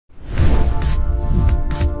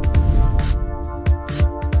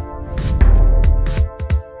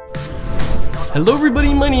Hello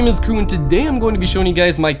everybody, my name is Crew and today I'm going to be showing you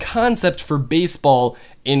guys my concept for baseball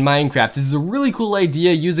in Minecraft. This is a really cool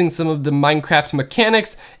idea using some of the Minecraft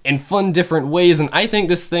mechanics in fun different ways, and I think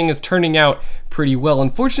this thing is turning out pretty well.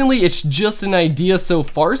 Unfortunately, it's just an idea so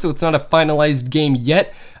far, so it's not a finalized game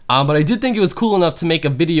yet. But I did think it was cool enough to make a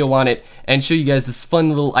video on it and show you guys this fun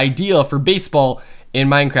little idea for baseball in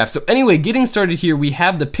Minecraft. So anyway, getting started here, we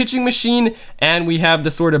have the pitching machine and we have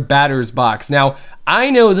the sort of batter's box. Now, I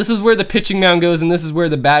know this is where the pitching mound goes and this is where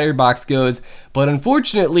the batter box goes, but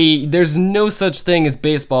unfortunately, there's no such thing as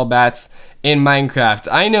baseball bats in Minecraft.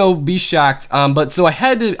 I know, be shocked, but so I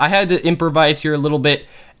had to improvise here a little bit.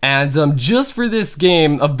 And just for this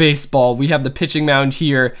game of baseball, we have the pitching mound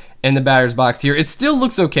here and the batter's box here. It still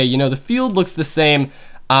looks okay, you know, the field looks the same,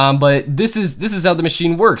 but this is how the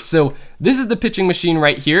machine works. So this is the pitching machine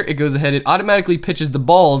right here. It goes ahead, it automatically pitches the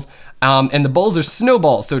balls, and the balls are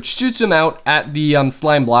snowballs, so it shoots them out at the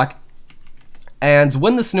slime block. And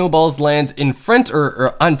when the snowballs land in front,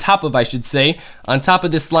 or on top of, I should say, on top of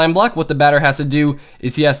this slime block, what the batter has to do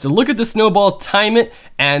is he has to look at the snowball, time it,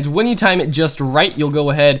 and when you time it just right, you'll go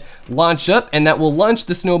ahead, launch up, and that will launch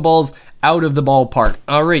the snowballs out of the ballpark.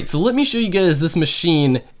 Alright, so let me show you guys this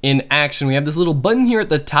machine in action. We have this little button here at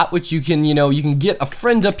the top, which you can, you can get a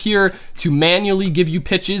friend up here to manually give you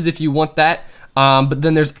pitches if you want that. But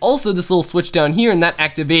then there's also this little switch down here, and that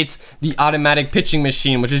activates the automatic pitching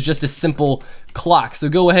machine, which is just a simple clock. So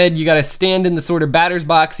go ahead, you gotta stand in the sort of batter's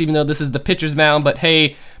box, even though this is the pitcher's mound, but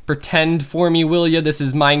hey, pretend for me, will ya? This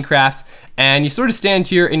is Minecraft. And you sort of stand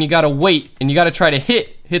here and you gotta wait, and you gotta try to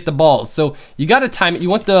hit the balls. So you gotta time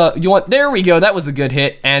it. There we go, that was a good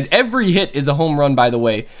hit. And every hit is a home run, by the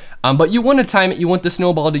way. But you want to time it, you want the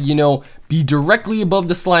snowball to, be directly above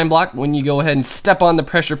the slime block when you go ahead and step on the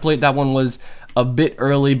pressure plate. That one was a bit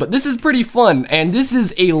early, but this is pretty fun, and this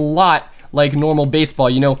is a lot like normal baseball.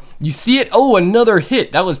 You see it, oh, another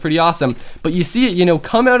hit, that was pretty awesome, but you see it,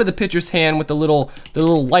 come out of the pitcher's hand with the little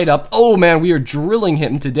light up. Oh man, we are drilling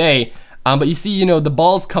him today. But you see, the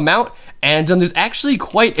balls come out, and there's actually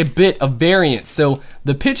quite a bit of variance. So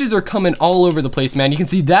the pitches are coming all over the place, man. You can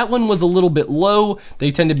see that one was a little bit low.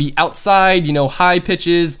 They tend to be outside, high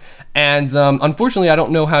pitches. And unfortunately, I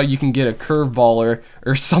don't know how you can get a curveball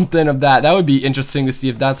or something of that. That would be interesting to see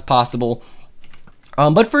if that's possible.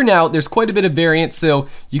 But for now, there's quite a bit of variance, so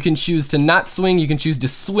you can choose to not swing, you can choose to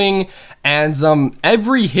swing, and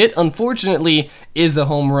every hit, unfortunately, is a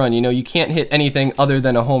home run. You can't hit anything other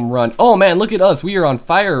than a home run. Oh man, look at us, we are on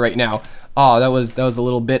fire right now. Oh, that was a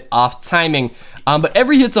little bit off timing. But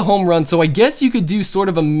every hit's a home run, so I guess you could do sort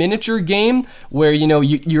of a miniature game where,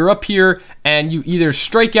 you're up here and you either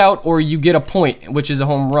strike out or you get a point, which is a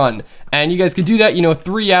home run. And you guys could do that,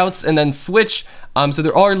 3 outs and then switch. So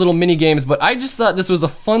there are little mini games, but I just thought this was a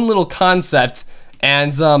fun little concept.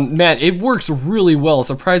 And man, it works really well,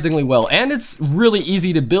 surprisingly well, and it's really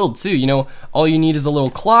easy to build too. All you need is a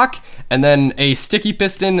little clock, and then a sticky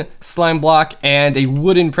piston, slime block, and a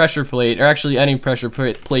wooden pressure plate, or actually any pressure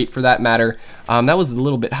plate for that matter. That was a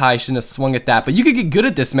little bit high, shouldn't have swung at that, but you could get good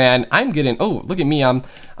at this, man. I'm getting, oh, look at me, I'm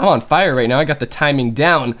on fire right now. I got the timing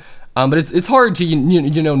down. But it's hard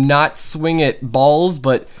to, not swing at balls,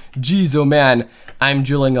 but geez, oh man, I'm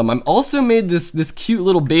drilling them. I'm also made this cute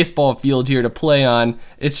little baseball field here to play on.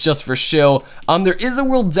 It's just for show. There is a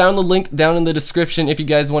world download link down in the description if you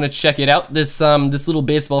guys want to check it out. This little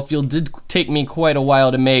baseball field did take me quite a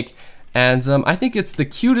while to make. And I think it's the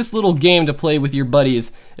cutest little game to play with your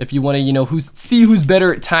buddies if you want to, see who's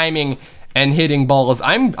better at timing and hitting balls.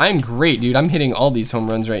 I'm great, dude. I'm hitting all these home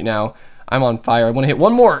runs right now. I'm on fire. I want to hit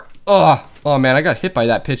one more. Oh man, I got hit by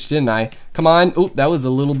that pitch, didn't I? Come on. Oop, that was a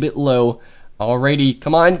little bit low. Alrighty,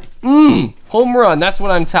 come on. Home run, that's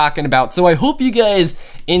what I'm talking about. So I hope you guys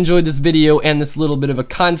enjoyed this video and this little bit of a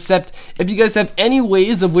concept. If you guys have any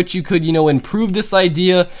ways of which you could, improve this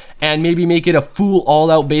idea and maybe make it a full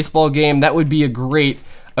all-out baseball game, that would be a great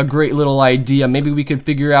little idea. Maybe we could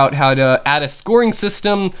figure out how to add a scoring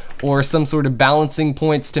system or some sort of balancing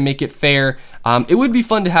points to make it fair. It would be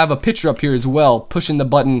fun to have a pitcher up here as well, pushing the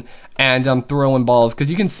button and throwing balls, because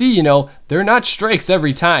you can see, they're not strikes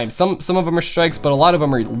every time. Some of them are strikes, but a lot of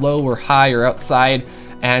them are low or high or outside,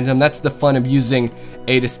 and that's the fun of using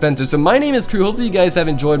a dispenser. So my name is Crew. Hopefully you guys have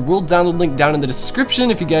enjoyed. World download link down in the description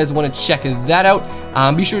if you guys want to check that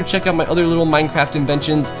out. Be sure to check out my other little Minecraft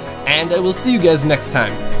inventions, and I will see you guys next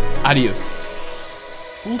time. Adios.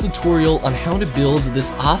 Full tutorial on how to build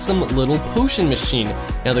this awesome little potion machine.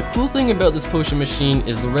 Now the cool thing about this potion machine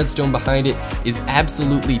is the redstone behind it is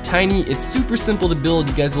absolutely tiny. It's super simple to build.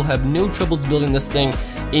 You guys will have no troubles building this thing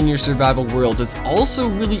in your survival world. It's also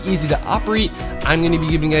really easy to operate. I'm going to be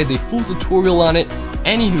giving you guys a full tutorial on it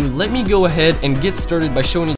Anywho, let me go ahead and get started by showing you